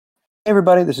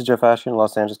Everybody, this is Jeff Ashkin in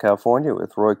Los Angeles, California,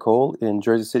 with Roy Cole in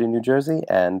Jersey City, New Jersey,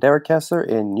 and Derek Kessler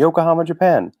in Yokohama,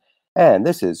 Japan. And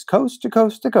this is Coast to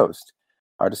Coast to Coast,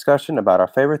 our discussion about our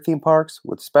favorite theme parks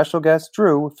with special guest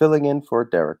Drew filling in for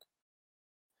Derek.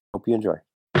 Hope you enjoy.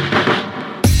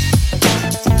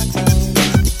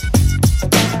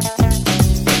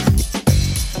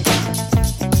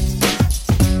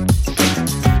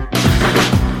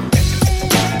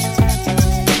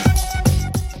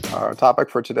 Our topic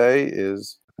for today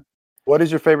is, what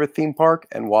is your favorite theme park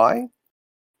and why?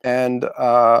 And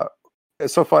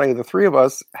it's so funny, the three of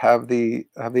us have the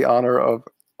honor of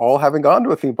all having gone to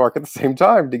a theme park at the same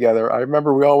time together. I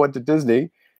remember we all went to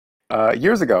Disney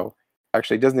years ago,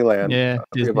 actually, Disneyland. Yeah,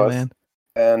 Disneyland.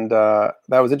 And that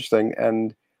was interesting.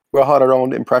 And we all had our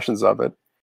own impressions of it.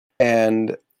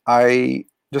 And that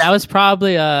was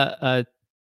probably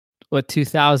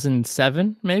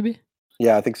 2007 maybe.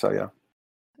 Yeah, I think so. Yeah.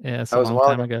 Yeah, it's a long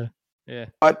time ago. Yeah.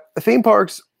 But theme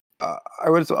parks, I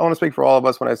want to speak for all of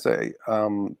us when I say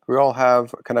we all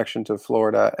have a connection to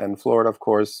Florida, and Florida, of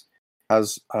course,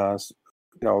 has a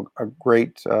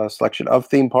great selection of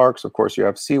theme parks. Of course, you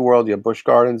have SeaWorld, you have Busch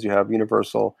Gardens, you have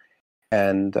Universal,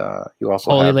 and you also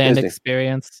Holy have Land Disney.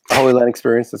 Experience. Holy Land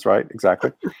Experience, that's right,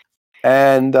 exactly.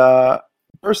 And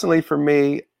personally, for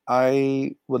me,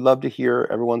 I would love to hear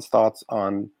everyone's thoughts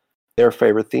on their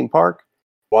favorite theme park,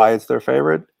 why it's their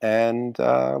favorite, and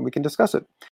we can discuss it.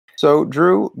 So,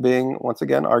 Drew, being once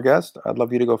again our guest, I'd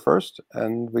love you to go first,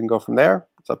 and we can go from there.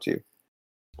 It's up to you.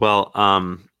 Well,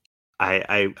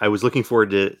 I was looking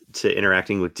forward to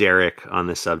interacting with Derek on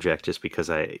this subject, just because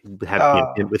I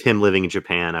have with him living in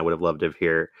Japan, I would have loved to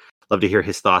hear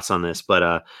his thoughts on this.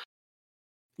 But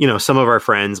some of our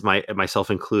friends,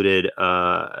 myself included,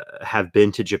 have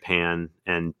been to Japan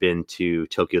and been to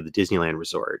Tokyo, the Disneyland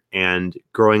resort. And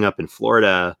growing up in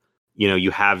Florida, you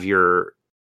have your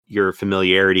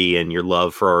familiarity and your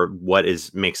love for what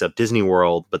makes up Disney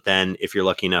World. But then if you're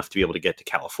lucky enough to be able to get to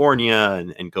California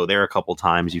and go there a couple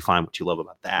times, you find what you love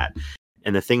about that.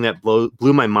 And the thing that blew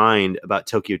my mind about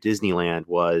Tokyo Disneyland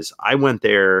was I went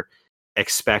there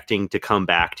expecting to come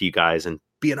back to you guys and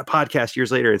be in a podcast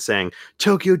years later and saying,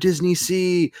 Tokyo Disney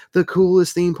Sea, the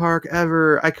coolest theme park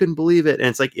ever. I couldn't believe it. And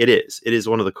it's like, it is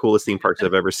one of the coolest theme parks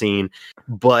I've ever seen.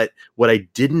 But what I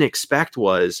didn't expect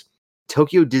was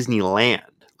Tokyo Disneyland,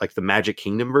 like the Magic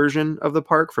Kingdom version of the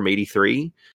park from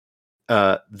 '83.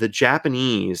 The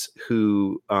Japanese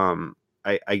who,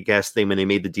 I guess when they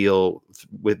made the deal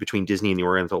between Disney and the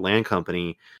Oriental Land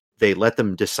Company, they let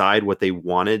them decide what they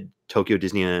wanted Tokyo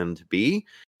Disneyland to be.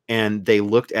 And they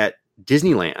looked at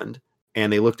Disneyland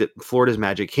and they looked at Florida's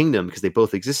Magic Kingdom, because they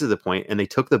both existed at the point, and they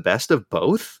took the best of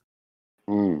both.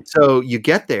 So you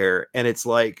get there and it's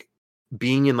like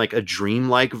being in like a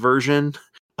dreamlike version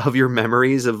of your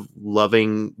memories of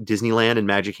loving Disneyland and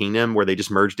Magic Kingdom, where they just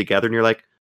merged together, and you're like,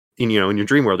 in your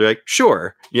dream world, you're like,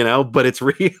 sure, but it's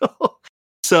real.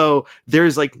 So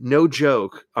there's like no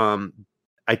joke.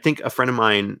 I think a friend of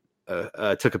mine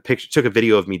took a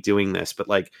video of me doing this, but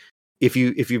like, if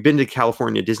you've been to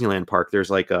California Disneyland Park,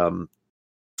 there's like a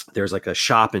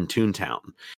shop in Toontown.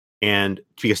 And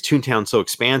because Toontown's so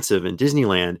expansive in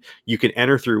Disneyland, you can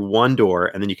enter through one door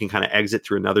and then you can kind of exit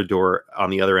through another door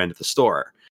on the other end of the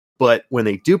store. But when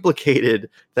they duplicated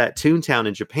that Toontown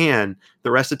in Japan, the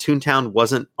rest of Toontown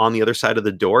wasn't on the other side of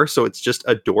the door. So it's just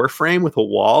a door frame with a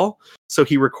wall. So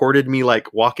he recorded me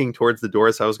like walking towards the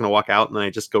door. So I was going to walk out and then I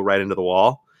just go right into the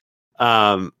wall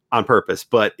on purpose.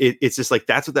 But it's just like,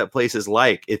 that's what that place is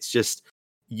like. It's just,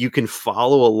 you can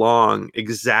follow along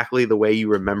exactly the way you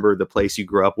remember the place you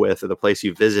grew up with or the place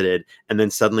you visited. And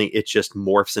then suddenly it just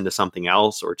morphs into something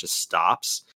else, or it just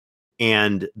stops.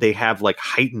 And they have like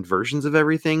heightened versions of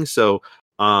everything. So,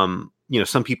 some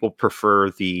people prefer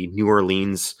the New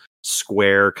Orleans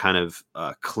square kind of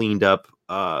cleaned up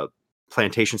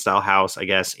plantation style house, I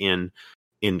guess, in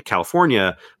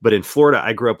California. But in Florida,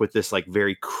 I grew up with this like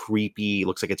very creepy,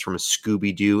 looks like it's from a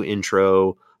Scooby-Doo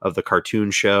intro of the cartoon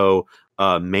show,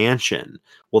 mansion.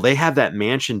 Well, they have that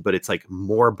mansion, but it's like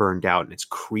more burned out and it's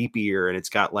creepier, and it's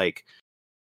got like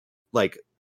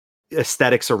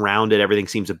aesthetics around it. Everything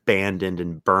seems abandoned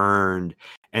and burned.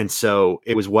 And so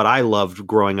it was what I loved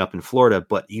growing up in Florida,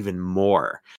 but even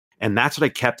more. And that's what I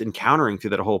kept encountering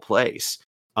through that whole place.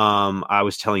 I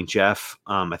was telling Jeff,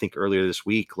 I think earlier this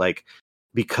week, like,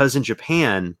 because in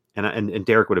Japan, and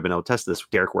Derek would have been able to test this.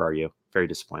 Derek, where are you? Very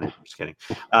disappointed. I'm just kidding.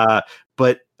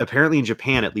 But apparently in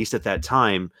Japan, at least at that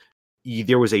time,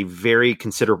 there was a very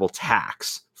considerable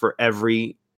tax for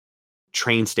every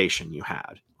train station you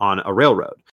had on a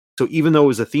railroad. So even though it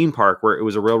was a theme park where it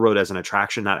was a railroad as an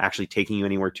attraction, not actually taking you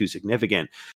anywhere too significant,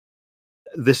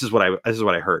 this is what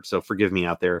I heard. So forgive me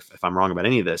out there if I'm wrong about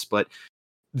any of this, but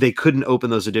they couldn't open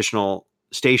those additional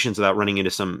stations without running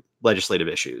into some legislative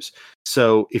issues.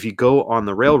 So if you go on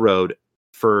the railroad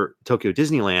for Tokyo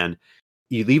Disneyland,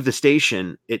 you leave the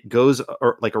station, it goes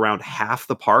like around half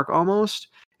the park almost,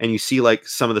 and you see like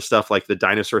some of the stuff like the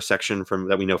dinosaur section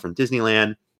that we know from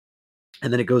Disneyland.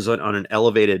 And then it goes on an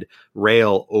elevated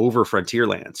rail over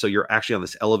Frontierland. So you're actually on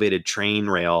this elevated train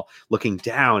rail looking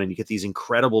down, and you get these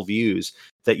incredible views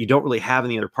that you don't really have in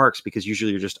the other parks, because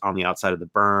usually you're just on the outside of the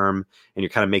berm and you're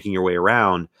kind of making your way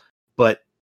around. But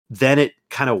then it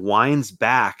kind of winds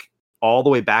back all the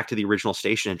way back to the original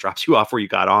station and drops you off where you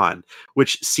got on,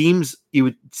 which sounds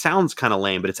kind of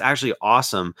lame, but it's actually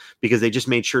awesome because they just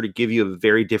made sure to give you a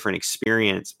very different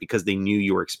experience because they knew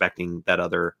you were expecting that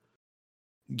other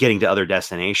getting to other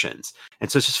destinations. And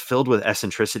so it's just filled with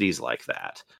eccentricities like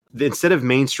that. Instead of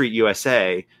Main Street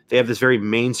USA, they have this very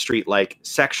Main Street like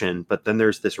section, but then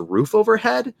there's this roof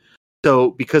overhead.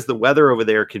 So because the weather over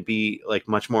there could be like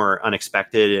much more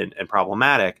unexpected and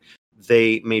problematic,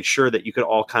 they made sure that you could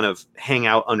all kind of hang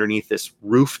out underneath this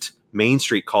roofed Main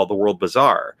Street called the World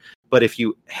Bazaar. But if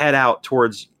you head out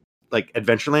towards like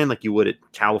Adventureland, like you would at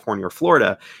California or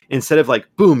Florida, instead of like,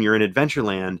 boom, you're in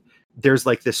Adventureland, there's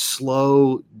like this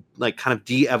slow, like kind of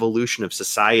de-evolution of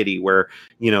society where,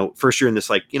 first you're in this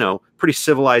like, pretty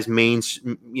civilized Main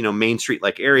Street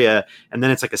like area. And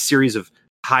then it's like a series of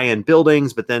high-end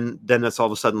buildings, but then that's all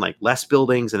of a sudden like less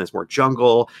buildings and it's more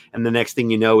jungle. And the next thing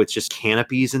you know, it's just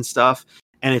canopies and stuff.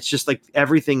 And it's just like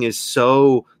everything is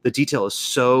so, the detail is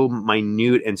so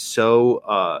minute and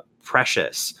so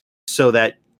precious, so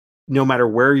that no matter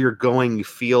where you're going, you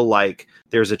feel like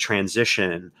there's a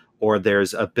transition or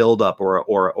there's a build up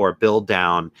or a build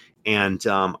down. And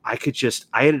I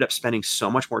ended up spending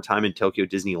so much more time in Tokyo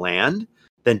Disneyland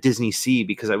than Disney Sea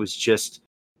because I was just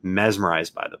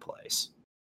mesmerized by the place.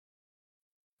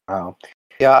 Wow.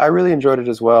 Yeah, I really enjoyed it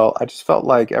as well. I just felt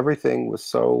like everything was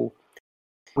so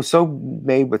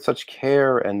made with such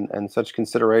care and such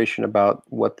consideration about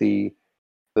what the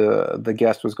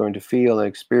guest was going to feel and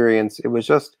experience. It was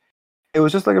just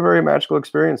like a very magical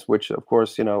experience, which of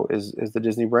course, is the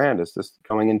Disney brand. It's just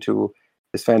going into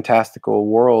this fantastical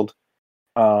world.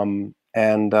 And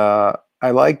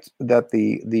I liked that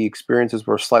the experiences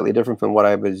were slightly different from what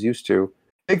I was used to.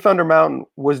 Big Thunder Mountain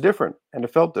was different, and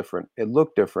it felt different. It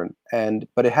looked different,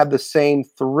 but it had the same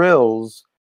thrills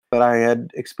that I had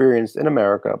experienced in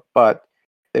America, but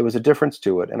there was a difference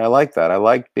to it. And I liked that. I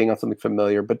liked being on something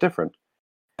familiar, but different.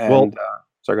 And,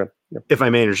 sorry, go ahead. Yeah. If I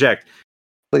may interject,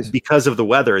 please. Because of the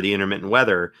weather, the intermittent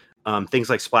weather, things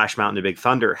like Splash Mountain and Big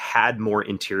Thunder had more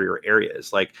interior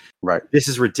areas. Like, right. This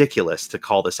is ridiculous to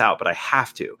call this out, but I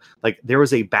have to. Like, there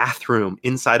was a bathroom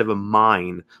inside of a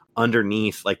mine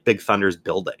underneath like Big Thunder's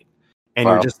building. And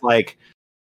You're just like,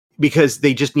 because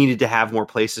they just needed to have more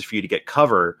places for you to get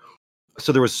cover.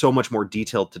 So there was so much more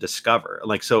detail to discover.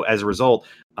 Like, so as a result,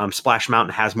 Splash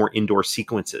Mountain has more indoor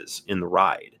sequences in the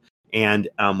ride. And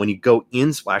when you go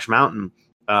in Splash Mountain,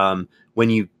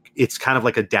 it's kind of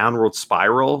like a downward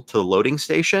spiral to the loading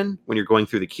station when you're going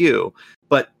through the queue,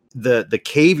 but the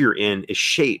cave you're in is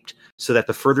shaped so that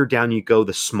the further down you go,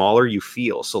 the smaller you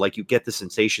feel. So like you get the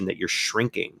sensation that you're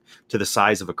shrinking to the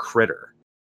size of a critter,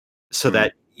 so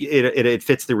that it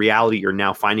fits the reality you're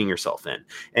now finding yourself in.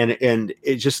 And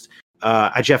it just,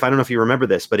 Jeff, I don't know if you remember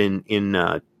this, but in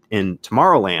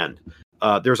Tomorrowland,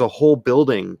 there's a whole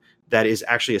building that is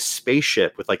actually a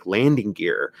spaceship with like landing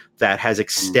gear that has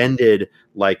extended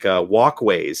like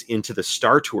walkways into the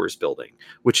Star Tours building,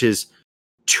 which is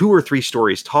 2 or 3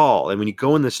 stories tall. And when you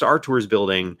go in the Star Tours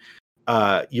building,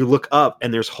 you look up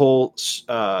and there's whole,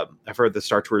 I've heard the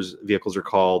Star Tours vehicles are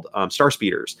called Star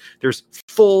Speeders. There's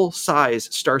full size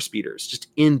Star Speeders just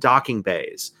in docking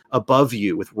bays above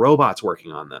you with robots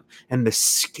working on them. And the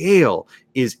scale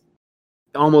is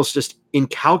almost just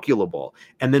incalculable.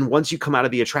 And then once you come out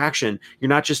of the attraction, you're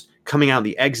not just coming out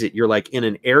the exit, you're like in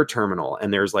an air terminal,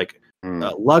 and there's like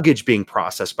luggage being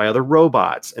processed by other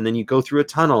robots. And then you go through a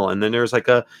tunnel, and then there's like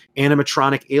a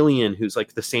animatronic alien who's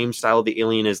like the same style of the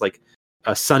alien as like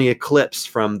a Sonny Eclipse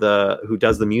from who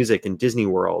does the music in Disney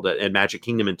World at Magic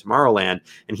Kingdom and Tomorrowland.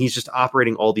 And he's just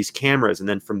operating all these cameras. And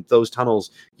then from those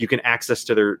tunnels, you can access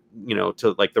to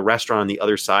to like the restaurant on the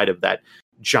other side of that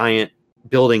giant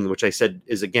building, which I said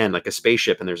is again like a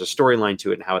spaceship, and there's a storyline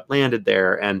to it and how it landed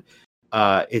there. And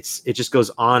it just goes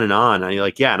on and on. And you're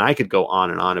like, yeah, and I could go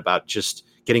on and on about just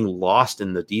getting lost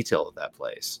in the detail of that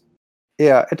place.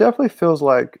 Yeah, it definitely feels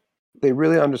like they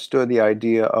really understood the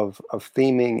idea of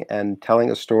theming and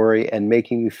telling a story and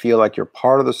making you feel like you're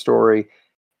part of the story,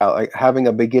 like having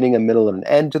a beginning, a middle, and an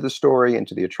end to the story and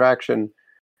to the attraction.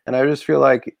 And I just feel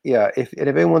like, if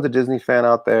anyone's a Disney fan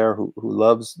out there who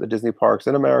loves the Disney parks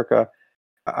in America,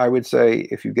 I would say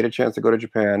if you get a chance to go to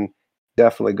Japan,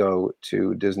 definitely go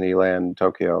to Disneyland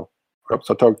Tokyo.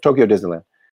 So Tokyo Disneyland.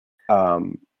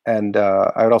 And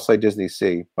I would also say Disney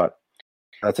Sea, but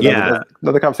that's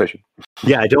another conversation.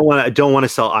 Yeah, I don't want to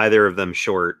sell either of them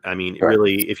short. I mean, right.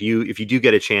 Really, if you do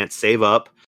get a chance, save up.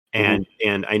 And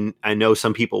I know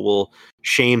some people will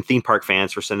shame theme park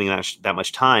fans for spending that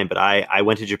much time, but I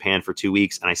went to Japan for 2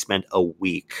 weeks and I spent a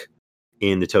week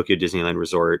in the Tokyo Disneyland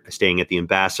Resort, staying at the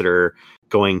Ambassador,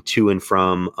 going to and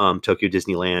from Tokyo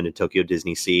Disneyland and Tokyo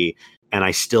Disney Sea, and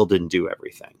I still didn't do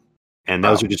everything. And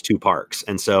those are just 2 parks.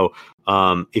 And so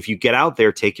if you get out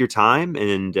there, take your time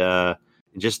and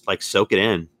just like soak it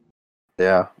in.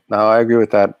 Yeah, no, I agree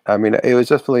with that. I mean, it was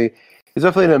definitely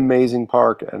an amazing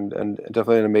park and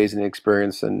definitely an amazing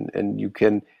experience. And you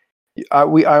can, I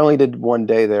only did 1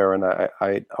 day there, and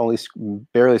I only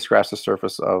barely scratched the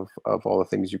surface of all the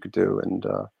things you could do. And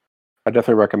I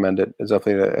definitely recommend it. It's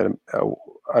definitely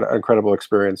an incredible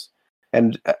experience,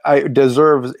 and it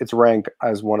deserves its rank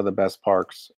as one of the best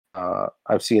parks.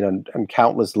 I've seen on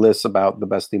countless lists about the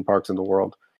best theme parks in the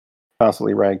world,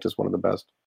 constantly ranked as one of the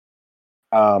best.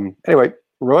 Anyway,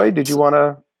 Roy, did you want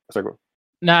to? Sorry,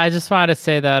 no, I just wanted to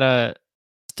say that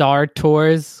Star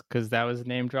Tours, because that was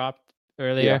name dropped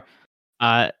earlier.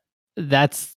 Yeah.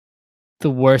 That's the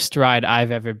worst ride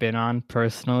I've ever been on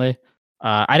personally.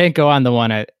 I didn't go on the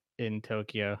one in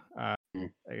Tokyo. I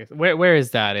guess where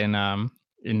is that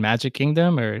in Magic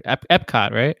Kingdom or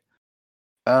Epcot, right?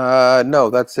 No,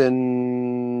 that's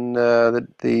in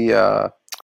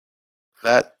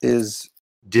that is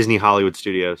Disney Hollywood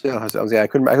Studios. Yeah, I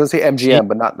couldn't say MGM,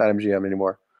 but not MGM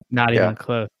anymore. Not even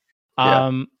close.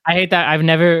 I hate that. I've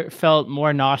never felt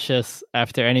more nauseous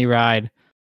after any ride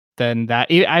than that.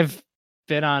 I've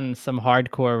been on some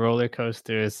hardcore roller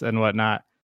coasters and whatnot,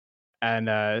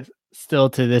 and still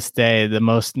to this day, the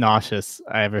most nauseous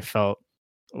I ever felt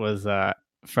was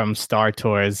from Star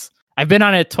Tours. I've been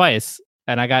on it twice,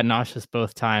 and I got nauseous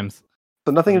both times.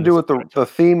 So nothing to do with the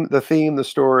theme, the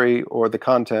story, or the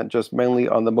content, just mainly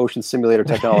on the motion simulator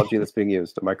technology that's being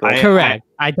used. Am I correct? Correct.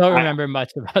 I don't remember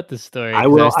much about the story. I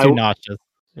was too nauseous.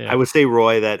 Yeah. I would say,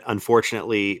 Roy, that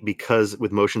unfortunately, because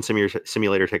with motion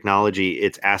simulator technology,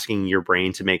 it's asking your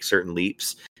brain to make certain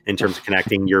leaps in terms of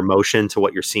connecting your motion to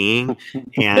what you're seeing,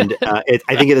 and I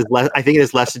think it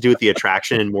is less to do with the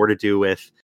attraction and more to do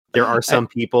with there are some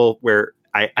people where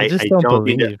I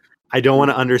don't want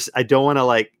to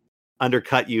like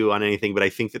undercut you on anything, but I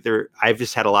think that I've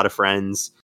just had a lot of friends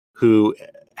who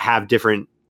have different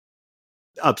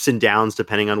ups and downs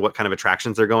depending on what kind of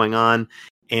attractions they're going on.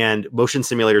 And motion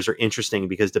simulators are interesting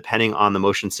because depending on the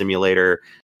motion simulator,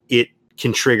 it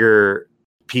can trigger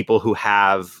people who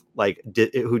have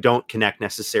who don't connect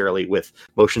necessarily with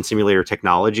motion simulator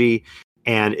technology.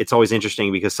 And it's always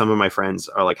interesting because some of my friends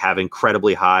are like have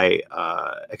incredibly high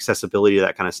accessibility to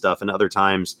that kind of stuff. And other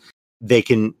times they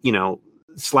can,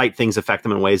 slight things affect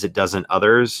them in ways it doesn't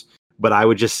others. But I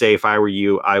would just say if I were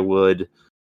you, I would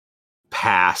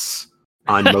pass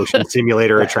on motion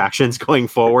simulator attractions going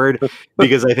forward,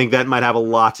 because I think that might have a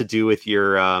lot to do with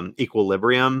your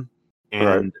equilibrium.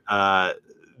 And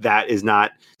that is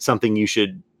not something you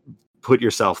should put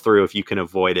yourself through if you can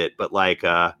avoid it. But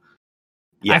I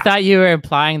thought you were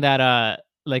implying that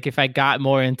if I got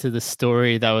more into the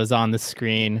story that was on the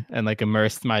screen and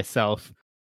immersed myself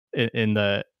in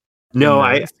the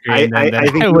I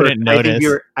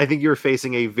think you're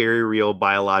facing a very real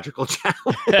biological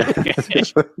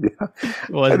challenge.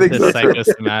 Wasn't this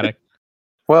psychosomatic?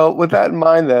 Well, with that in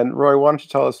mind, then, Roy, why don't you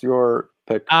tell us your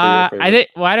pick? I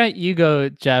think. Why don't you go,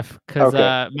 Jeff? Because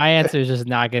my answer is just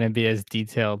not going to be as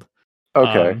detailed.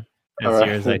 Okay. As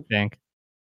yours, I think.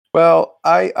 Well,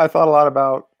 I thought a lot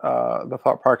about the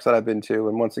parks that I've been to,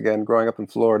 and once again, growing up in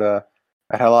Florida,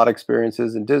 I had a lot of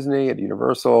experiences in Disney, at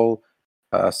Universal,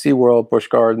 SeaWorld, Busch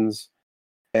Gardens,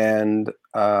 and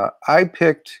I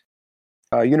picked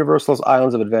Universal's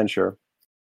Islands of Adventure,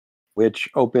 which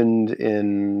opened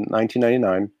in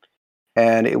 1999,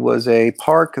 and it was a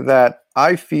park that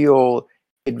I feel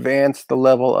advanced the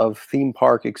level of theme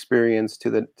park experience to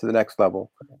the next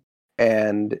level.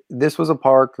 And this was a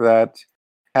park that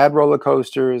had roller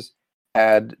coasters,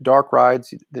 had dark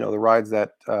rides, the rides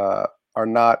that are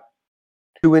not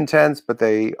too intense, but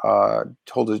they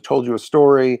told you a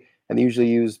story, and they usually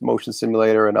used motion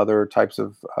simulator and other types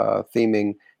of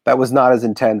theming that was not as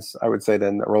intense, I would say,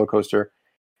 than a roller coaster.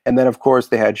 And then, of course,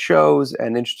 they had shows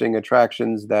and interesting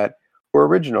attractions that were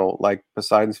original, like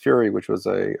Poseidon's Fury, which was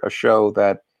a show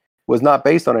that was not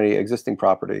based on any existing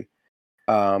property.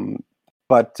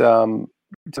 But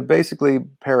to basically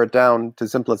pare it down to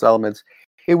simplest elements,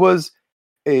 it was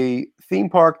a theme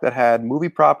park that had movie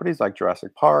properties like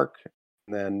Jurassic Park,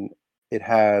 and then it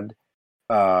had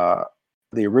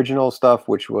the original stuff,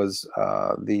 which was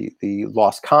the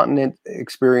Lost Continent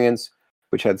experience,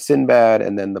 which had Sinbad,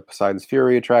 and then the Poseidon's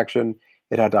Fury attraction.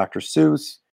 It had Dr.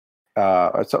 Seuss.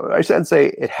 So I shouldn't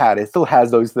say it still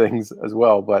has those things as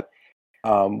well. But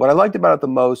what I liked about it the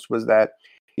most was that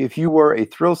if you were a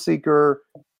thrill seeker,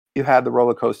 you had the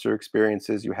roller coaster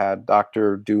experiences. You had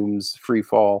Dr. Doom's Free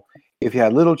Fall. If you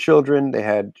had little children, they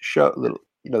had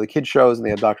the kid shows, and they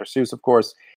had Dr. Seuss, of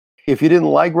course. If you didn't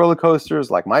like roller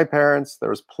coasters, like my parents, there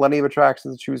was plenty of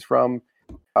attractions to choose from.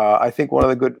 I think one of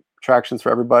the good attractions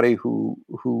for everybody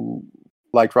who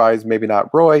liked rides, maybe not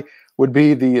Roy, would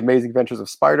be the Amazing Adventures of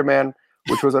Spider-Man,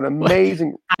 which was an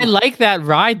amazing. I like that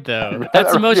ride though.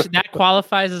 That's that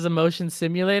qualifies as a motion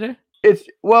simulator. It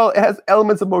has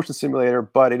elements of motion simulator,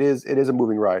 but it is a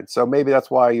moving ride. So maybe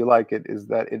that's why you like it, is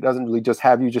that it doesn't really just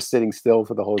have you just sitting still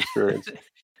for the whole experience.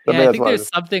 Yeah, I think there's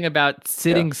something about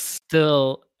sitting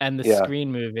still and the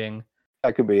screen moving.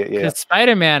 That could be it, yeah. Because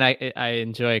Spider-Man, I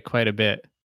enjoy quite a bit.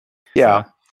 Yeah, so.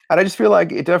 And I just feel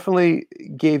like it definitely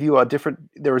gave you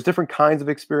there was different kinds of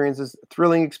experiences,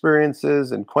 thrilling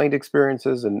experiences and quaint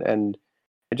experiences, and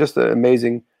just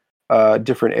amazing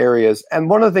different areas. And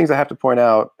one of the things I have to point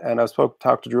out, and I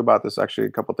talked to Drew about this actually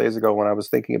a couple of days ago when I was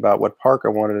thinking about what park I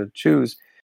wanted to choose,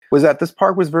 was that this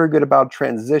park was very good about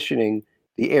transitioning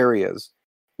the areas.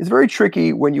 It's very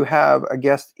tricky when you have a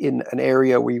guest in an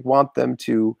area where you want them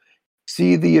to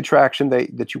see the attraction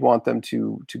that you want them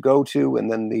to go to,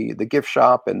 and then the gift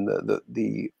shop and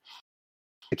the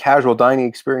casual dining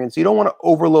experience. You don't want to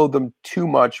overload them too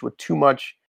much with too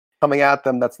much coming at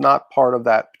them that's not part of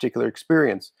that particular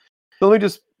experience. So let me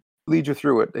just lead you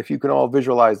through it. If you can all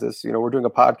visualize this, we're doing a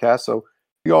podcast, so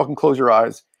you all can close your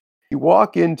eyes. You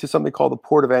walk into something called the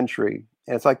Port of Entry,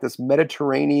 and it's like this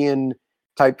Mediterranean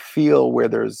type feel where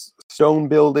there's stone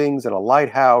buildings and a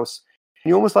lighthouse. And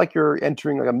you almost like you're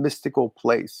entering like a mystical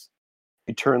place.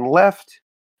 You turn left,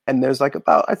 and there's like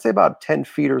I'd say about 10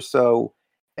 feet or so,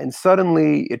 and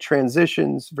suddenly it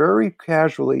transitions very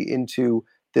casually into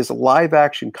this live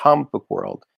action comic book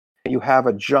world. And you have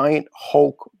a giant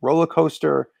Hulk roller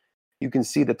coaster. You can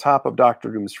see the top of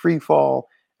Dr. Doom's Free Fall.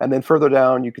 And then further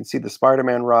down, you can see the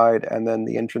Spider-Man ride, and then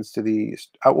the entrance to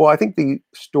I think the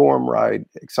Storm ride,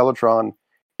 Accelatron,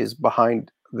 is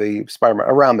behind the Spider-Man,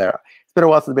 around there. It's been a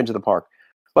while since I've been to the park.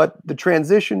 But the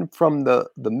transition from the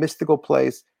mystical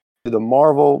place to the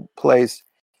Marvel place,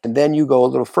 and then you go a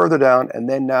little further down, and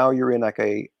then now you're in like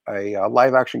a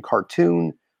live-action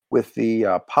cartoon with the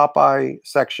Popeye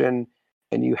section,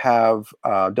 and you have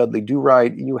Dudley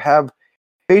Do-Right. You have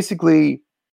basically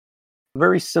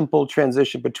very simple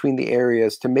transition between the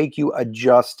areas to make you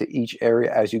adjust to each area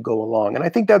as you go along. And I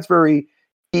think that's very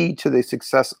key to the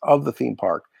success of the theme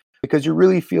park, because you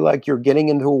really feel like you're getting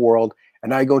into a world and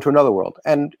now you go into another world.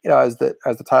 And as the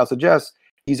title suggests,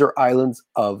 these are islands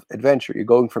of adventure. You're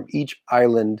going from each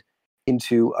island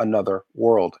into another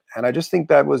world. And I just think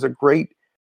that was a great,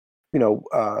 I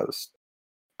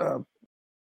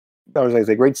was going to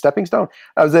say great stepping stone.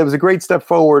 It was a great step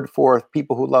forward for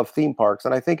people who love theme parks,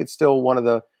 and I think it's still one of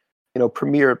the,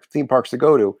 premier theme parks to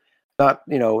go to. Not,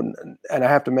 and I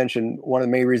have to mention one of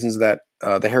the main reasons that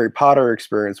the Harry Potter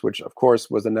experience, which of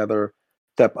course was another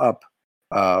step up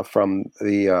from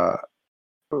the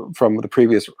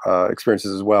previous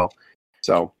experiences as well.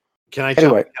 So can I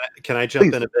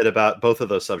jump in a bit about both of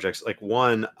those subjects? Like,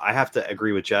 one, I have to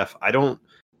agree with Jeff. I don't.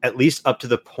 At least up to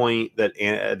the point that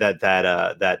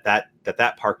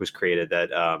that park was created,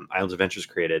 that Islands of Adventures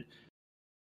created,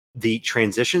 the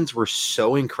transitions were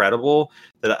so incredible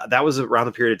that was around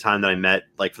the period of time that I met,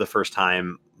 like, for the first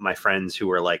time, my friends who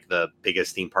were like the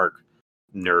biggest theme park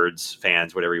nerds,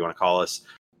 fans, whatever you want to call us,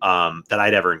 that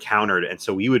I'd ever encountered. And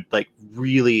so we would like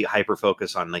really hyper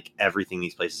focus on like everything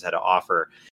these places had to offer.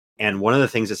 And one of the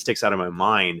things that sticks out of my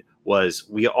mind was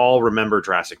we all remember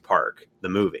Jurassic Park, the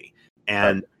movie.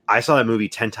 And I saw that movie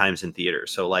 10 times in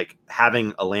theaters. So like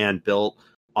having a land built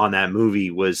on that movie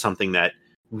was something that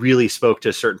really spoke to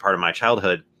a certain part of my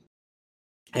childhood.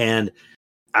 And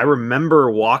I remember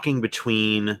walking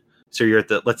between, so you're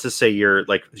at let's just say you're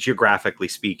like, geographically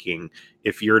speaking,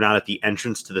 if you're not at the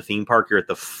entrance to the theme park, you're at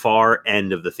the far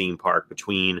end of the theme park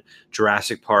between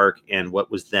Jurassic Park and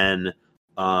what was then,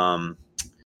 what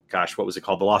was it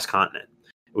called? The Lost Continent,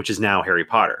 which is now Harry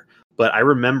Potter. But I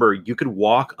remember you could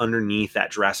walk underneath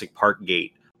that Jurassic Park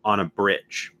gate on a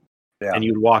bridge, and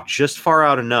you'd walk just far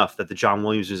out enough that the John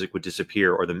Williams music would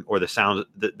disappear, or the sound,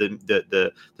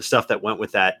 the stuff that went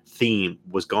with that theme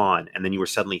was gone, and then you were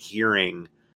suddenly hearing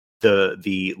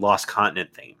the Lost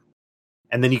Continent theme,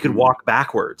 and then you could walk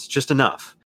backwards just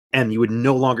enough, and you would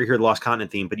no longer hear the Lost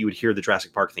Continent theme, but you would hear the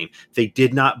Jurassic Park theme. They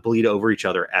did not bleed over each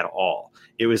other at all.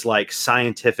 It was like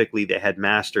scientifically they had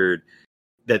mastered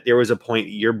that there was a point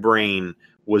your brain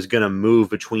was going to move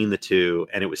between the two,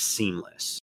 and it was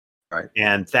seamless. Right.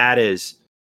 And that is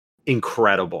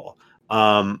incredible.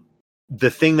 The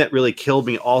thing that really killed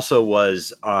me also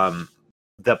was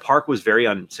the park was very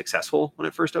unsuccessful when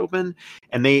it first opened,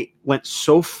 and they went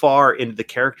so far into the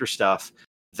character stuff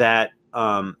that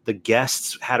the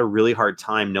guests had a really hard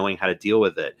time knowing how to deal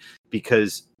with it,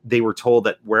 because they were told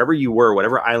that wherever you were,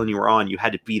 whatever island you were on, you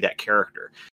had to be that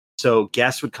character. So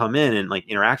guests would come in and like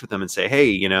interact with them and say, hey,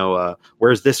 you know,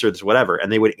 where's this or this, whatever.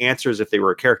 And they would answer as if they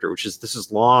were a character, this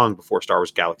is long before Star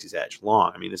Wars Galaxy's Edge.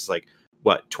 Long. I mean, this is like,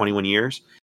 what, 21 years?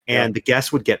 And the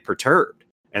guests would get perturbed,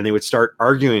 and they would start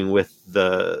arguing with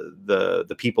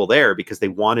the people there because they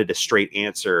wanted a straight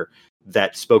answer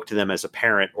that spoke to them as a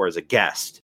parent or as a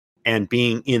guest. And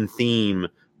being in theme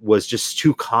was just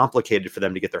too complicated for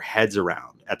them to get their heads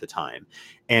around at the time.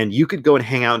 And you could go and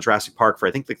hang out in Jurassic Park for,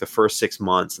 I think, like the first 6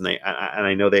 months. And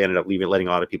I know they ended up letting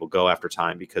a lot of people go after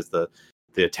time because the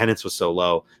attendance was so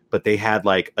low. But they had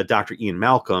like a Dr. Ian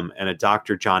Malcolm and a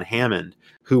Dr. John Hammond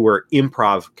who were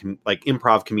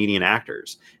improv comedian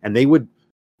actors. And they would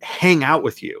hang out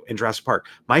with you in Jurassic Park.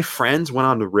 My friends went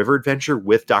on the river adventure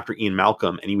with Dr. Ian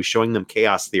Malcolm, and he was showing them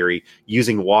chaos theory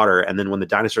using water. And then when the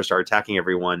dinosaurs started attacking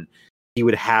everyone, he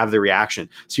would have the reaction.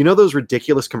 So, you know, those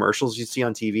ridiculous commercials you see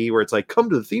on TV where it's like, come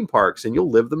to the theme parks and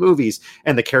you'll live the movies,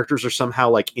 and the characters are somehow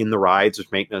like in the rides, which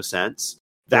make no sense.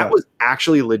 That was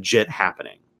actually legit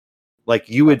happening. Like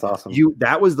that's awesome.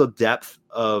 That was the depth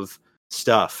of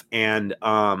stuff. And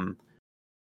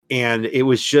it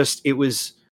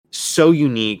was so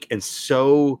unique and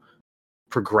so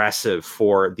progressive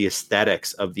for the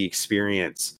aesthetics of the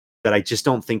experience that I just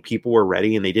don't think people were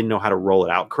ready, and they didn't know how to roll it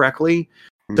out correctly.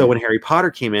 So when Harry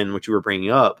Potter came in, which you were bringing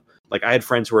up, like I had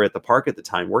friends who were at the park at the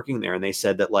time working there, and they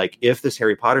said that like, if this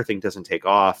Harry Potter thing doesn't take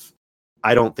off,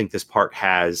 I don't think this park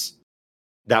has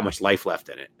that much life left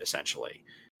in it, essentially.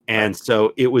 And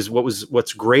so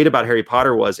what's great about Harry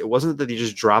Potter was it wasn't that they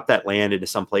just dropped that land into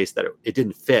some place that it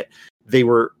didn't fit.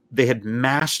 They had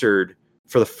mastered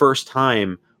for the first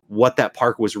time what that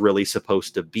park was really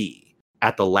supposed to be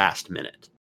at the last minute.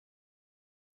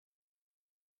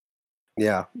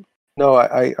 Yeah. No,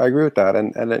 I agree with that,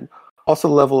 and it, also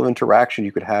the level of interaction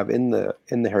you could have in the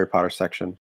Harry Potter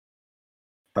section.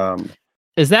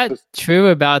 Is that true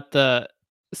about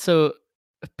so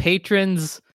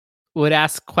patrons would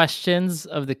ask questions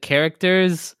of the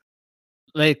characters?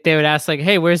 Like they would ask like,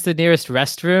 "Hey, where's the nearest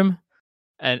restroom?"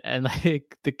 And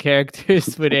like the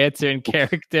characters would answer in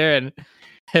character, and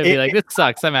it'd be like, "This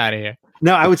sucks. I'm out of here."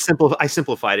 No, I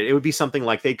simplified it. It would be something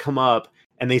like they'd come up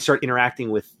and they start interacting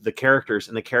with the characters,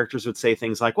 and the characters would say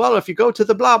things like, well, if you go to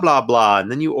the blah, blah, blah, and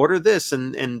then you order this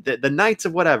and the Knights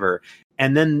of whatever.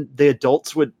 And then the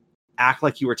adults would act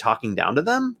like you were talking down to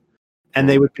them. And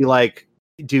they would be like,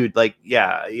 dude, like,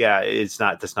 yeah,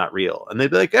 that's not real. And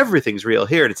they'd be like, everything's real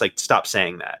here. And it's like, stop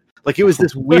saying that. Like, it was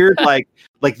this weird,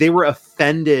 like they were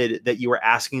offended that you were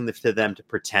asking them to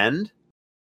pretend.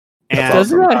 And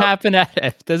doesn't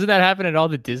that happen at all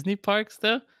the Disney parks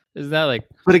though? Is that like?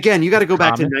 But again, you got to go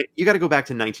back to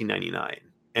 1999,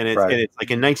 and it's like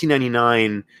in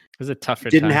 1999, it was a tougher.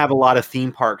 Didn't have a lot of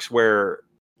theme parks where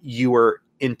you were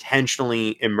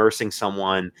intentionally immersing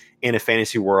someone in a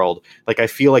fantasy world. Like I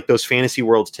feel like those fantasy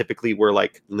worlds typically were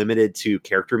like limited to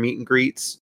character meet and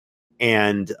greets,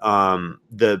 and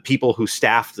the people who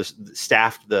staffed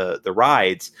the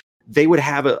rides, they would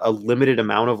have a limited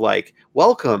amount of like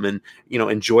welcome and, you know,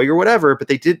 enjoy or whatever, but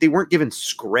they weren't given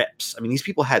scripts. I mean, these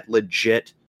people had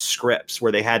legit scripts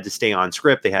where they had to stay on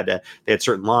script. They had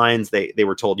certain lines. They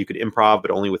were told you could improv,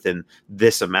 but only within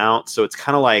this amount. So it's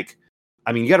kind of like,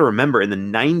 I mean, you got to remember in the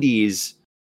 90s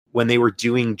when they were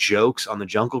doing jokes on the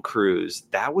Jungle Cruise,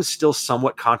 that was still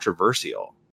somewhat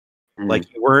controversial. Like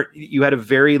you had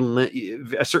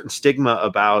a certain stigma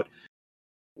about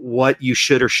what you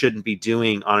should or shouldn't be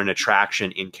doing on an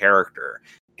attraction in character.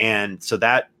 And so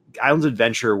that Islands of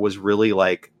Adventure was really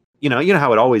like, you know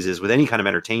how it always is with any kind of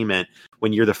entertainment.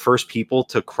 When you're the first people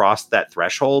to cross that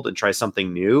threshold and try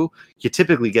something new, you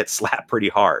typically get slapped pretty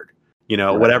hard,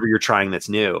 whatever you're trying that's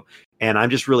new. And I'm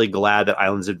just really glad that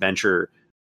Islands of Adventure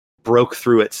broke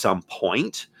through at some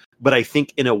point. But I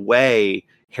think in a way,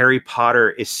 Harry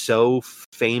Potter is so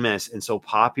famous and so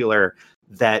popular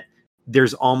that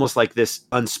there's almost like this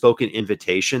unspoken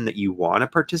invitation that you want to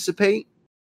participate.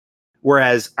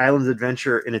 Whereas Islands of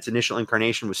Adventure in its initial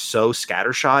incarnation was so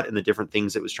scattershot in the different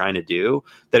things it was trying to do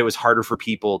that it was harder for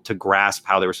people to grasp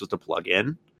how they were supposed to plug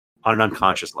in on an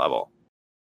unconscious level.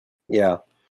 Yeah.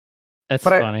 That's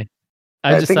funny.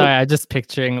 I'm just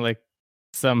picturing like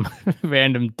some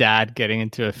random dad getting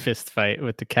into a fist fight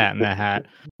with the Cat in the Hat.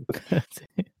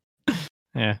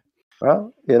 Yeah.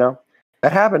 Well,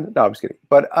 that happened. No, I'm just kidding.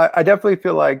 But I definitely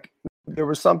feel like there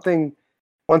was something,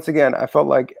 once again, I felt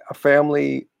like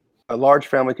a large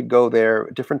family could go there,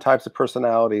 different types of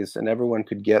personalities, and everyone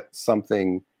could get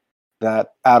something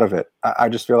that out of it. I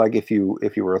just feel like if you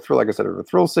were like I said, a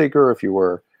thrill seeker, if you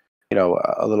were,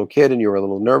 a little kid and you were a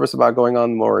little nervous about going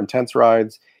on more intense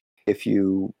rides, if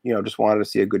you, just wanted to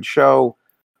see a good show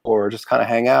or just kind of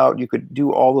hang out, you could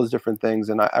do all those different things.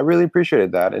 And I really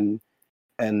appreciated that. And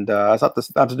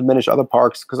it's not to diminish other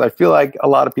parks, because I feel like a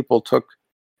lot of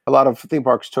theme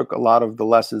parks took a lot of the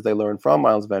lessons they learned from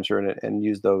Islands of Adventure and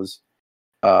used those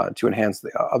to enhance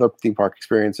the other theme park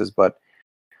experiences. But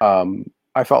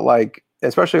I felt like,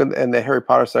 especially in the Harry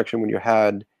Potter section, when you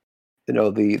had,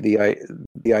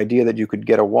 the idea that you could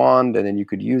get a wand and then you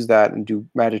could use that and do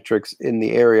magic tricks in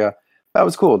the area, that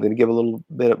was cool. Then give a little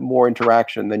bit more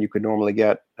interaction than you could normally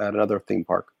get at another theme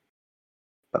park.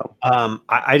 So.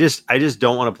 I just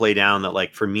don't want to play down that,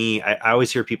 like, for me, I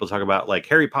always hear people talk about like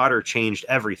Harry Potter changed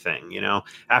everything.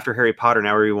 After Harry Potter,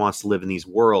 now everybody wants to live in these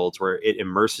worlds where it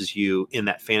immerses you in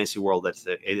that fantasy world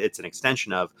it's an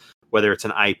extension of, whether it's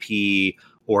an IP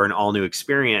or an all new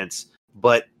experience.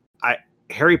 But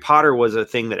Harry Potter was a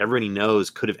thing that everybody knows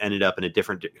could have ended up in a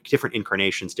different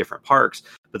incarnations, different parks.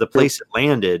 But the place it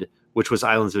landed, which was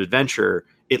Islands of Adventure,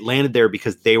 it landed there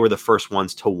because they were the first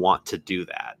ones to want to do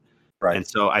that. Right. And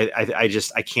so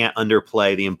I can't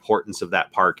underplay the importance of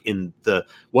that park in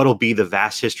what'll be the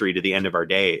vast history to the end of our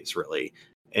days, really,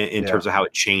 in terms of how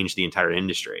it changed the entire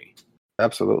industry.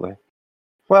 Absolutely.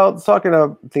 Well, talking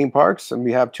of theme parks, and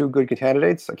we have two good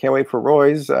candidates. I can't wait for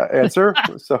Roy's answer.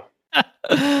 So.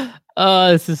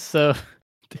 Oh, this is so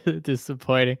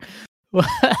disappointing.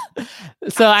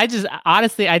 So I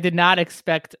did not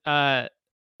expect the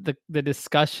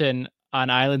discussion on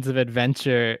Islands of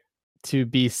Adventure to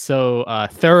be so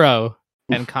thorough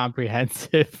and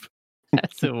comprehensive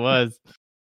as it was.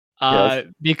 Yes.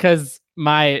 Because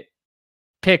my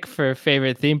pick for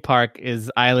favorite theme park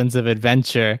is Islands of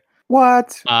Adventure.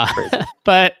 What?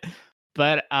 But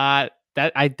that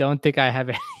I don't think I have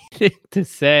anything to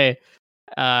say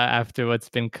after what's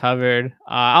been covered.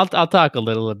 I'll talk a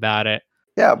little about it.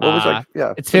 Yeah, what was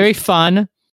it's very fun.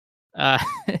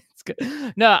 It's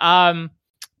good. No,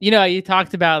 you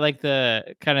talked about like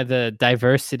the kind of the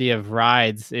diversity of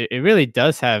rides. It really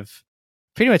does have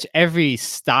pretty much every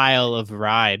style of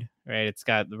ride, right? It's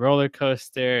got the roller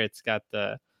coaster. It's got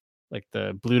the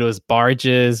Bluto's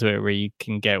barges where you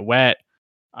can get wet.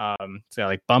 It's got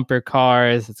like bumper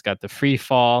cars. It's got the free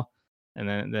fall, and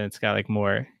then it's got like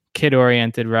more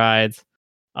kid-oriented rides.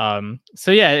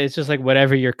 So yeah, it's just like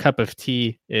whatever your cup of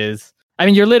tea is. I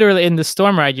mean, you're literally in the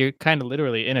Storm ride. You're kind of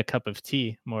literally in a cup of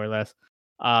tea, more or less.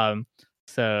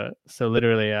 So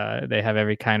literally, they have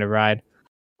every kind of ride.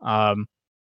 And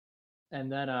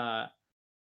then I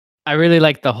really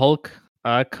like the Hulk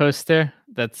coaster.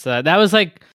 That was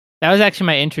actually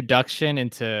my introduction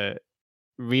into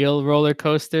real roller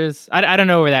coasters. I don't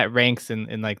know where that ranks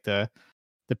in like the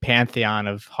pantheon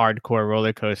of hardcore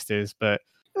roller coasters, but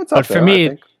for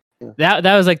me, that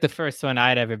was like the first one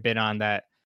I'd ever been on. That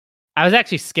I was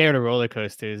actually scared of roller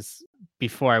coasters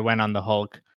before I went on the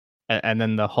Hulk, and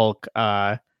then the Hulk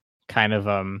kind of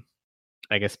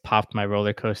I guess popped my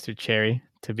roller coaster cherry,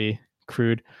 to be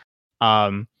crude.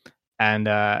 Ever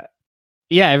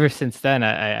since then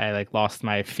I like lost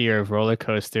my fear of roller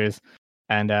coasters,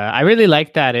 and I really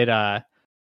like that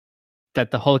that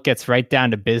the Hulk gets right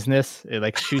down to business. It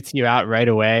like shoots you out right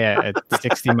away at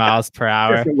 60 miles per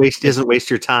hour. Doesn't waste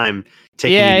your time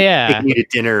taking you to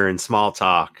dinner and small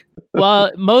talk. Well,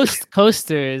 most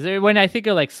coasters, when I think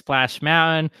of like Splash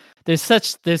Mountain, there's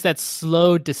that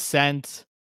slow descent,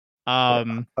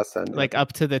 like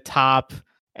up to the top.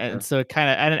 And so it kind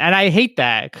of, and I hate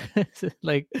that.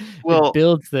 Like, it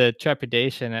builds the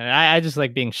trepidation, and I just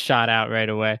like being shot out right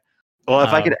away. Well,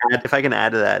 if I can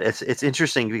add to that, it's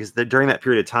interesting because during that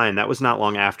period of time, that was not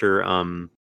long after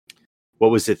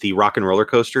what was it, the Rock and Roller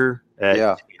Coaster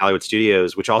at Hollywood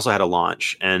Studios, which also had a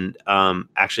launch. And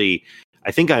actually,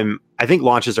 I think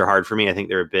launches are hard for me. I think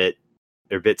they're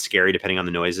a bit scary depending on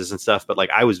the noises and stuff. But like,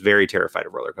 I was very terrified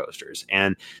of roller coasters,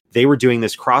 and they were doing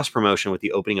this cross promotion with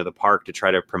the opening of the park to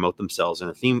try to promote themselves and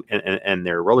the theme and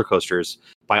their roller coasters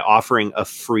by offering a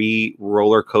free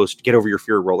roller coaster, get over your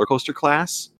fear roller coaster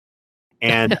class.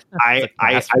 And I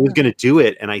was going to do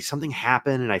it, and something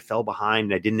happened, and I fell behind,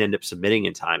 and I didn't end up submitting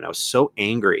in time. And I was so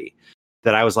angry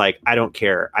that I was like, I don't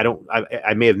care.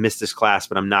 I may have missed this class,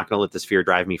 but I'm not going to let this fear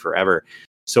drive me forever.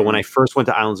 So when I first went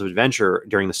to Islands of Adventure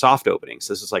during the soft openings,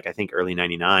 this was like, I think early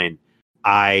 99,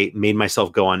 I made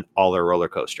myself go on all their roller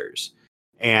coasters.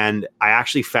 And I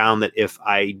actually found that if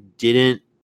I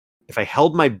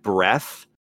held my breath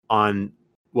on,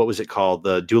 what was it called?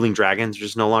 The Dueling Dragons, which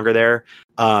is no longer there.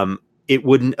 It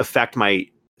wouldn't affect my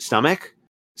stomach.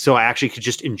 So I actually could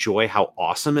just enjoy how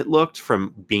awesome it looked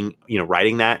from being,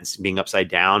 riding that and being upside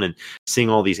down and seeing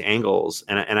all these angles.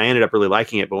 And I ended up really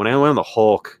liking it. But when I went on the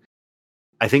Hulk,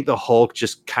 I think the Hulk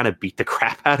just kind of beat the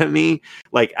crap out of me.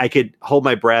 Like, I could hold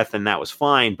my breath and that was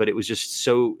fine, but it was just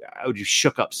I was just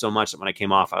shook up so much that when I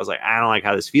came off, I was like, I don't like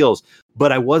how this feels,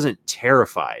 but I wasn't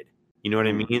terrified. You know what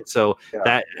I mean? So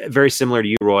that, very similar to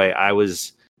you, Roy,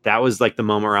 that was like the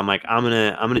moment where I'm like, I'm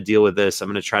going to deal with this. I'm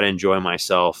going to try to enjoy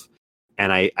myself.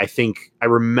 And I think I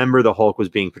remember the Hulk was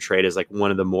being portrayed as like one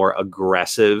of the more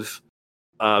aggressive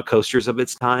coasters of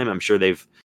its time. I'm sure they've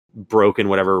broken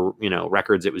whatever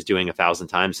records it was doing 1,000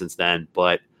 times since then,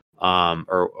 but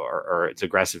or its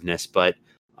aggressiveness. But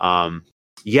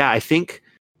I think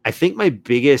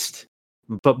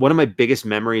one of my biggest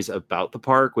memories about the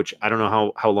park, which I don't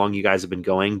know how long you guys have been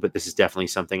going, but this is definitely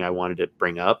something I wanted to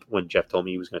bring up when Jeff told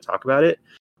me he was going to talk about it,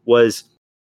 was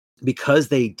because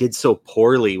they did so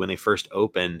poorly when they first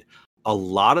opened. A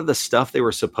lot of the stuff they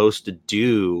were supposed to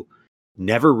do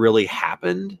never really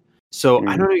happened. So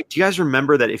I don't know. Do you guys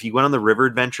remember that if you went on the River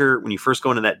Adventure, when you first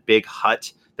go into that big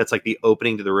hut, that's like the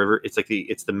opening to the river. It's like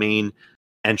it's the main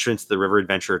entrance to the River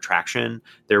Adventure attraction.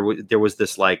 There was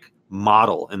this like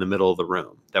model in the middle of the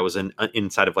room that was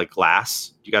inside of like glass.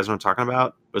 Do you guys know what I'm talking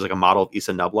about? It was like a model of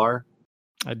Issa Nublar.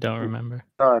 I don't remember.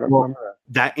 No, I don't remember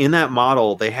that. In that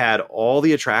model, they had all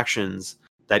the attractions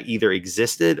that either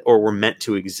existed or were meant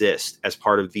to exist as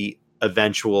part of the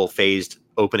eventual phased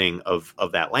opening of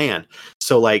that land.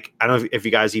 So like, I don't know if you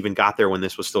guys even got there when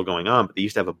this was still going on, but they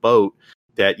used to have a boat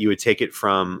that you would take it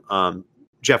from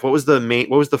Jeff, what was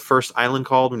the first island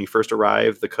called when you first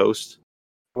arrived, the coast?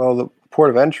 Well, the port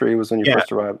of entry was when you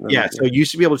first arrived. So you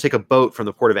used to be able to take a boat from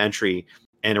the port of entry,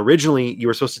 and originally you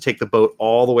were supposed to take the boat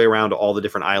all the way around to all the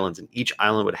different islands, and each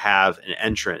island would have an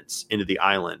entrance into the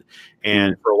island.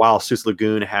 And for a while, Seuss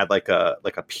Lagoon had like a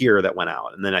pier that went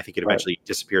out, and then I think it eventually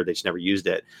disappeared. They just never used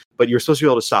it. But you're supposed to be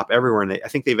able to stop everywhere, and I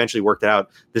think they eventually worked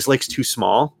out this lake's too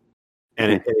small,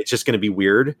 and it's just going to be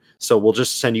weird. So we'll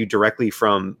just send you directly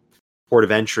from port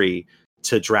of entry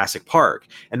to Jurassic Park.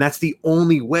 And that's the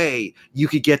only way you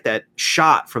could get that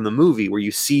shot from the movie where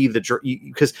you see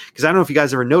because I don't know if you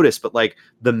guys ever noticed, but like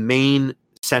the main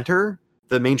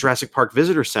Jurassic Park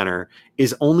Visitor Center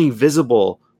is only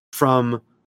visible from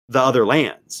the other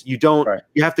lands. You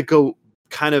have to go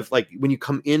kind of like when you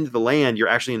come into the land, you're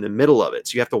actually in the middle of it.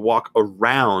 So you have to walk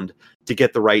around to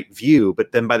get the right view.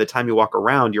 But then by the time you walk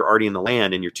around, you're already in the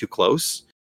land and you're too close.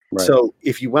 Right. So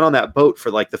if you went on that boat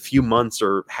for like the few months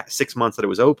or 6 months that it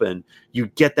was open, you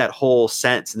get that whole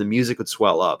sense, and the music would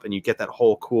swell up, and you get that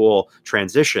whole cool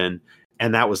transition.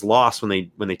 And that was lost when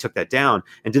they took that down.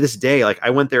 And to this day, like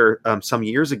I went there some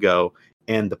years ago,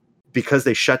 and because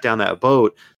they shut down that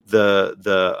boat,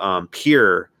 the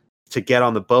pier to get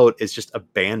on the boat is just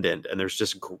abandoned, and there's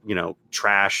just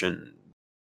trash and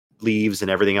leaves and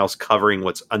everything else covering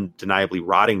what's undeniably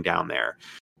rotting down there.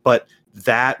 But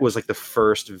that was like the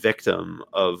first victim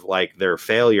of like their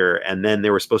failure. And then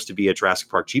there was supposed to be a Jurassic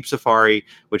Park Jeep Safari,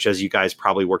 which, as you guys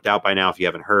probably worked out by now, if you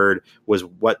haven't heard, was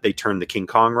what they turned the King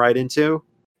Kong ride into.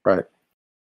 Right.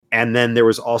 And then there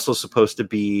was also supposed to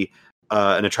be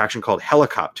an attraction called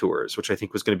Helicopter Tours, which I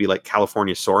think was going to be like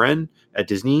California Soarin' at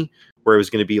Disney, where it was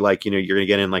going to be like, you're going to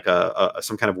get in like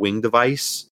some kind of wing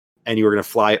device, and you were going to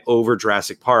fly over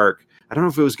Jurassic Park. I don't know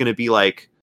if it was going to be like,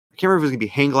 I can't remember if it was going to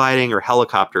be hang gliding or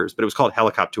helicopters, but it was called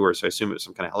Helicopter Tour, so I assume it was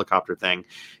some kind of helicopter thing.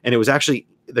 And it was actually,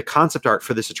 the concept art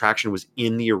for this attraction was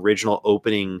in the original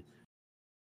opening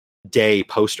day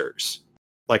posters.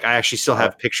 Like, I actually still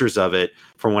have pictures of it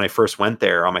from when I first went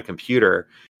there on my computer.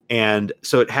 And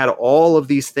so it had all of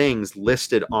these things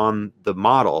listed on the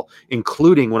model,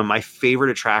 including one of my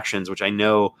favorite attractions, which I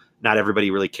know not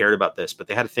everybody really cared about this, but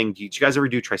they had a thing. Did you guys ever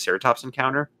do Triceratops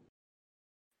Encounter?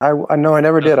 I know, I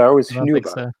never did. I always knew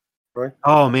about it. Right?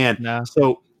 Oh man. No.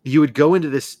 So you would go into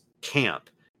this camp,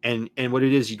 and what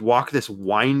it is, you'd walk this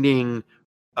winding,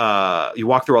 you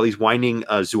walk through all these winding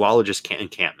zoologist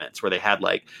encampments where they had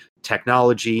like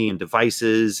technology and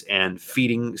devices and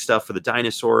feeding stuff for the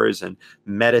dinosaurs and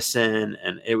medicine.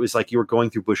 And it was like you were going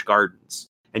through Busch Gardens,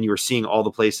 and you were seeing all the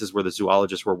places where the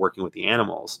zoologists were working with the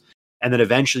animals. And then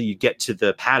eventually you get to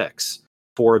the paddocks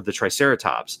for the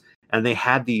Triceratops, and they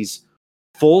had these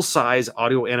full-size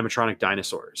audio animatronic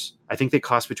dinosaurs. I think they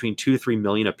cost between $2 to $3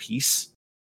 million a piece,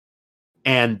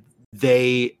 and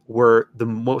they were the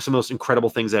most incredible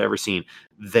things I've ever seen.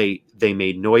 They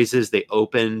made noises, they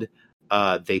opened,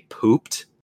 they pooped,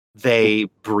 they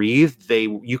breathed.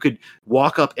 You could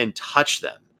walk up and touch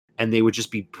them, and they would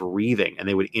just be breathing, and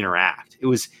they would interact. It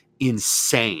was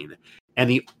insane.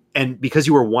 And because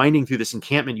you were winding through this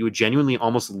encampment, you would genuinely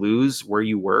almost lose where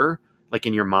you were, like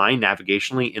in your mind,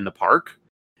 navigationally in the park.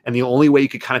 And the only way you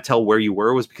could kind of tell where you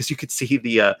were was because you could see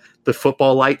the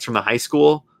football lights from the high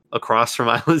school across from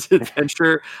Islands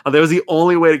Adventure. That was the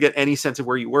only way to get any sense of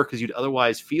where you were, because you'd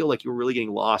otherwise feel like you were really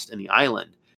getting lost in the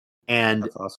island. And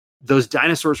That's awesome. Those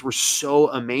dinosaurs were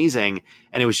so amazing.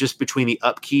 And it was just between the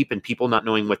upkeep and people not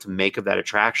knowing what to make of that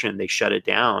attraction, they shut it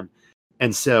down.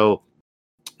 And so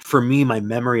for me, my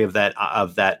memory of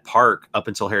that park up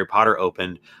until Harry Potter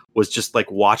opened was just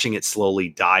like watching it slowly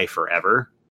die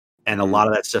forever. And a lot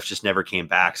of that stuff just never came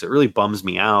back. So it really bums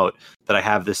me out that I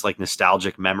have this like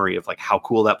nostalgic memory of like how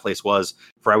cool that place was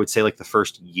for, I would say, like the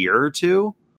first year or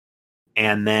two.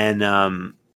 And then,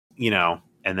 and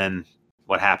then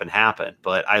what happened.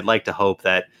 But I'd like to hope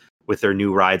that with their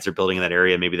new rides they're building in that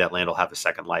area, maybe that land will have a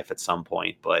second life at some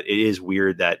point. But it is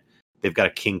weird that they've got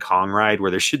a King Kong ride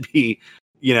where there should be,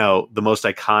 the most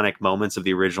iconic moments of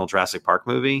the original Jurassic Park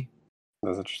movie.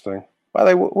 That's interesting. By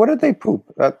the way, what did they poop?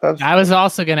 I was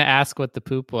also going to ask what the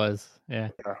poop was. Yeah.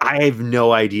 I have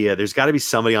no idea. There's got to be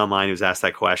somebody online who's asked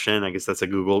that question. I guess that's a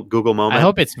Google moment. I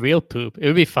hope it's real poop. It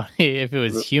would be funny if it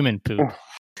was human poop.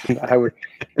 I would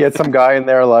get some guy in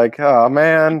there like, oh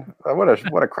man, what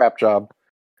a crap job.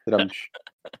 If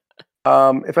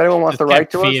anyone wants to write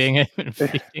to feeding us, him and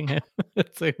feeding him.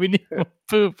 It's like, we need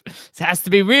poop. This has to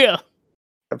be real.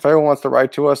 If anyone wants to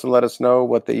write to us and let us know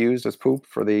what they used as poop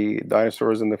for the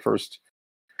dinosaurs in the first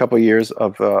couple of years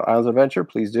of Islands of Adventure,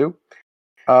 please do.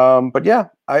 But yeah,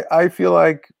 I feel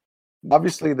like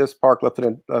obviously this park left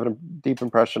a deep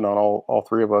impression on all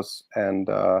three of us, and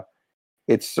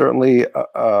it's certainly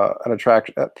an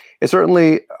attraction. It's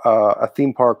certainly a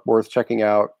theme park worth checking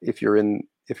out if you're in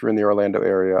the Orlando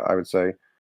area, I would say.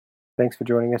 Thanks for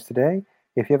joining us today.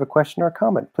 If you have a question or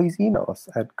comment, please email us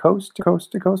at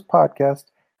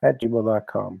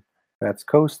coast2coast2coastpodcast@gmail.com. That's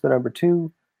coast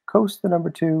 2, coast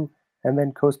 2, and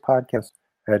then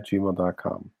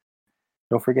coastpodcast@gmail.com.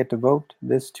 Don't forget to vote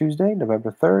this Tuesday,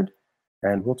 November 3rd,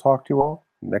 and we'll talk to you all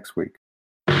next week.